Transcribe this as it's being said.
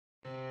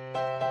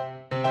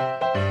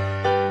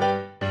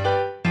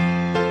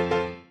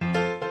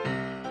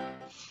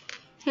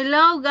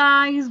Hello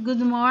guys, good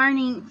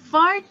morning.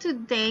 For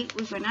today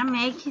we're gonna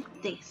make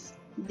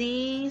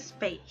this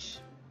page.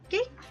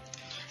 Okay,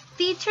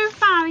 teacher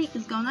Fabi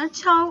is gonna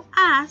show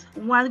us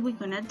what we're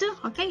gonna do.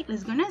 Okay,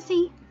 let's gonna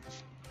see.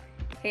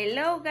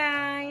 Hello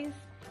guys,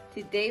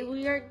 today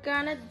we are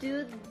gonna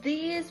do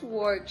this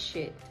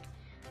worksheet.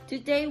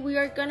 Today we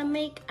are gonna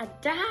make a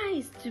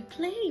dice to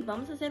play.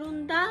 Vamos a hacer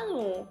un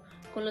dado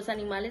con los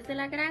animales de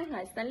la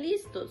granja. ¿Están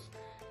listos?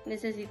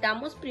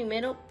 Necesitamos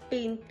primero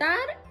pintar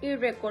y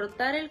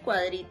recortar el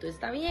cuadrito.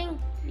 ¿Está bien?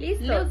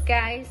 ¿Listos? Look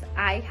guys,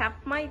 I have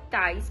my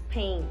dice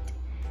paint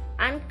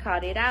and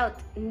cut it out.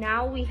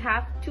 Now we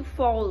have to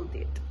fold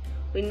it.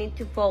 We need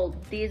to fold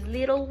these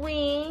little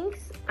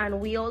wings and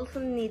we also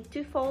need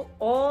to fold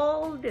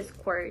all the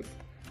squares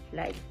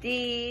like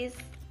this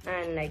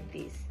and like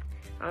this.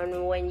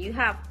 And when you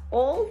have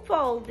all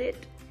folded,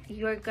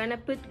 you're gonna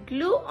put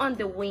glue on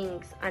the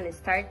wings and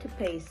start to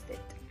paste it.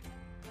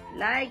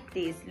 Like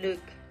this, look.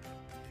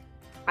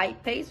 I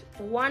paste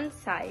one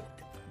side.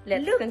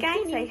 Let's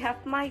continue. Guys, I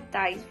have my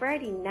dice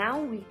ready.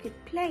 Now we could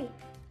play.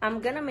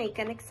 I'm gonna make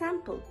an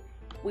example.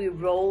 We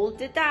roll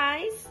the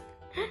dice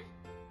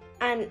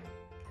and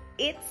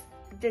it's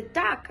the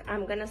duck.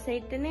 I'm gonna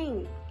say the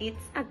name.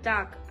 It's a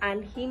duck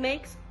and he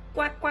makes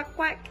quack, quack,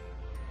 quack.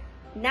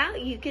 Now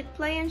you could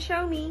play and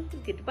show me.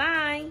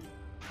 Goodbye.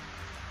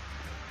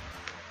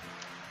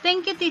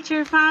 Thank you,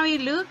 teacher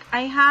Fabi. Look,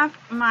 I have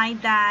my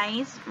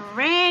dice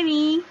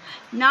ready.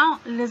 Now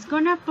let's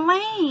gonna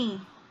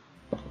play.